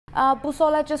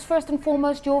Busola, just first and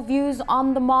foremost, your views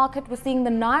on the market. We're seeing the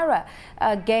Naira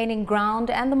gaining ground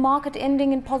and the market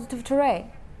ending in positive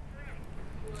terrain.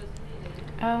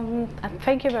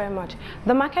 Thank you very much.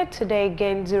 The market today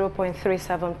gained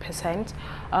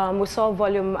 0.37%. We saw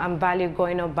volume and value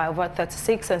going up by over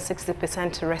 36 and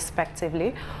 60%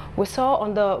 respectively. We saw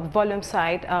on the volume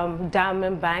side,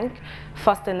 Diamond Bank,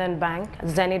 First Inland Bank,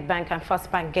 Zenith Bank and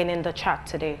First Bank gaining the chart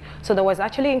today. So there was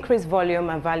actually increased volume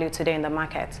and value today in the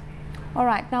market. All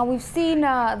right, now we've seen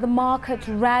the market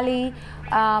rally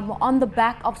on the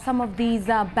back of some of these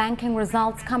banking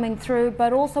results coming through,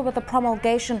 but also with the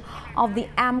promulgation of the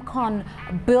Amcon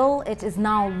Bill. It is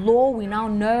now law. We now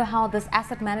know how this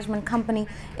asset management company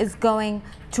is going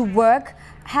to work.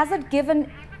 Has it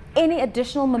given any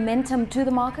additional momentum to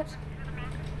the market?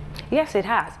 Yes, it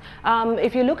has.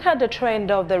 If you look at the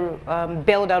trend of the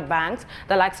build-out banks,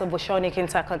 the likes of Busola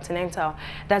Intercontinental,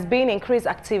 there's been increased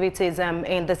activities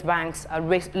in these banks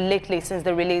lately since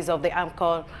the release of the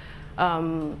Amcon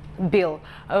Bill.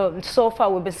 So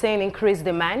far, we've been seeing increased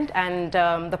demand, and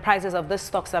the prices of these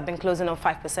stocks have been closing on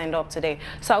 5% up today.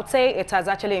 So I would say it has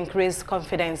actually increased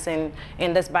confidence in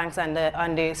these banks and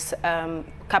this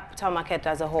capital market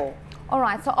as a whole. All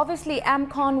right, so obviously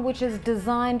Amcon, which is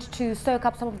designed to soak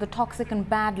up some of the toxic and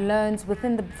bad loans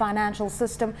within the financial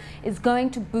system, is going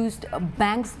to boost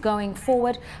banks going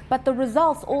forward. But the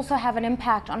results also have an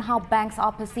impact on how banks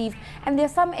are perceived. And there are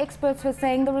some experts who are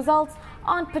saying the results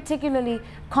aren't particularly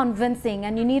convincing,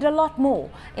 and you need a lot more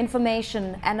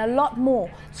information and a lot more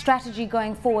strategy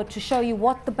going forward to show you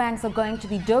what the banks are going to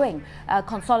be doing,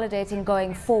 consolidating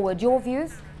going forward. Your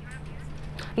views?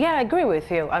 Yeah, I agree with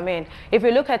you. I mean, if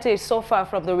you look at it so far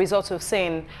from the results we've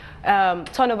seen,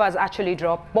 turnover has actually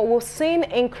dropped, but we've seen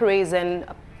increase in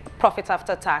profit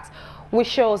after tax, which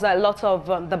shows that a lot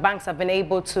of the banks have been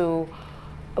able to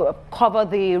cover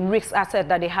the risk asset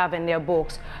that they have in their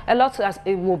books. A lot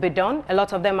it will be done. A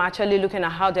lot of them are actually looking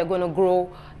at how they're going to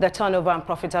grow the turnover and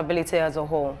profitability as a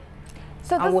whole.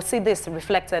 So and we'll see this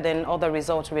reflected in other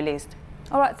results released.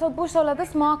 All right, so Busola,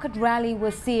 this market rally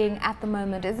we're seeing at the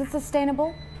moment, is it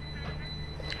sustainable?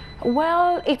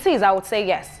 Well, it is, I would say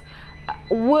yes.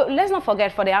 Let's not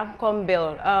forget, for the Amcon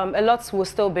Bill, a lot will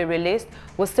still be released.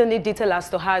 We'll still need detail as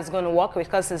to how it's going to work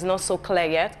because it's not so clear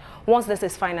yet. Once this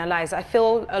is finalized, I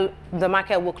feel the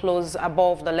market will close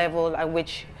above the level at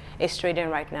which it's trading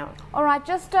right now. All right,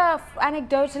 just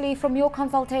anecdotally, from your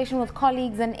consultation with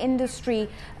colleagues and industry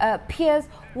peers,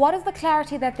 what is the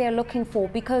clarity that they're looking for?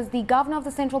 Because the governor of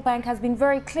the central bank has been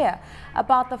very clear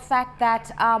about the fact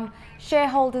that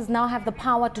shareholders now have the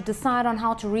power to decide on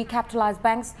how to recapitalize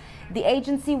banks. The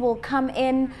agency will come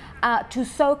in to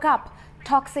soak up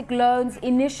toxic loans,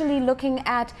 initially looking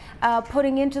at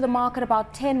putting into the market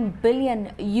about $10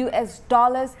 billion US,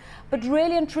 but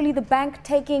really and truly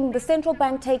the central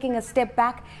bank taking a step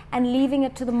back and leaving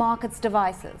it to the market's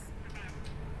devices.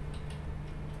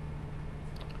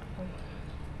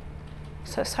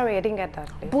 So sorry, I didn't get that.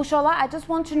 Please. Busola, I just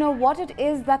want to know what it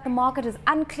is that the market is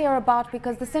unclear about,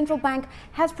 because the central bank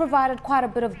has provided quite a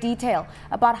bit of detail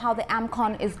about how the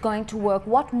Amcon is going to work.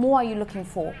 What more are you looking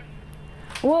for?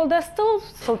 Well, there's still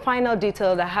some final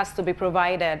detail that has to be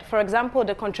provided. For example,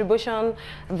 the contribution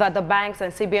that the banks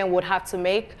and CBN would have to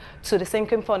make to the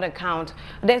sinking fund account.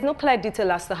 There's no clear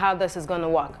detail as to how this is going to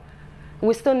work.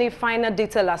 We still need final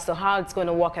detail as to how it's going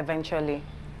to work eventually.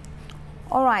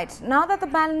 All right. Now that the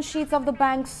balance sheets of the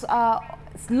banks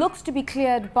looks to be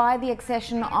cleared by the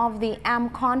accession of the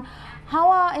Amcon, how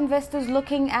are investors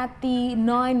looking at the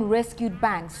 9 rescued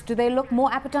banks? Do they look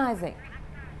more appetizing?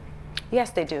 Yes,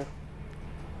 they do.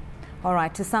 All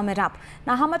right, to sum it up.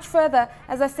 Now, how much further,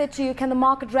 as I said to you, can the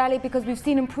market rally? Because we've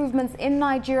seen improvements in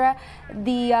Nigeria,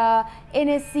 the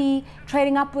NSE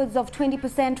trading upwards of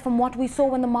 20% from what we saw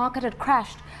when the market had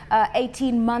crashed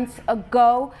 18 months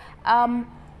ago.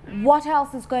 What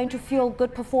else is going to fuel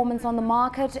good performance on the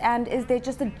market? And is there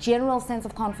just a general sense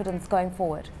of confidence going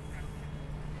forward?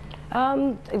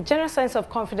 A general sense of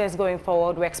confidence going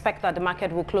forward. We expect that the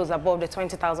market will close above the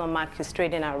 20,000 mark it's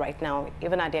trading at right now,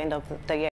 even at the end of the year.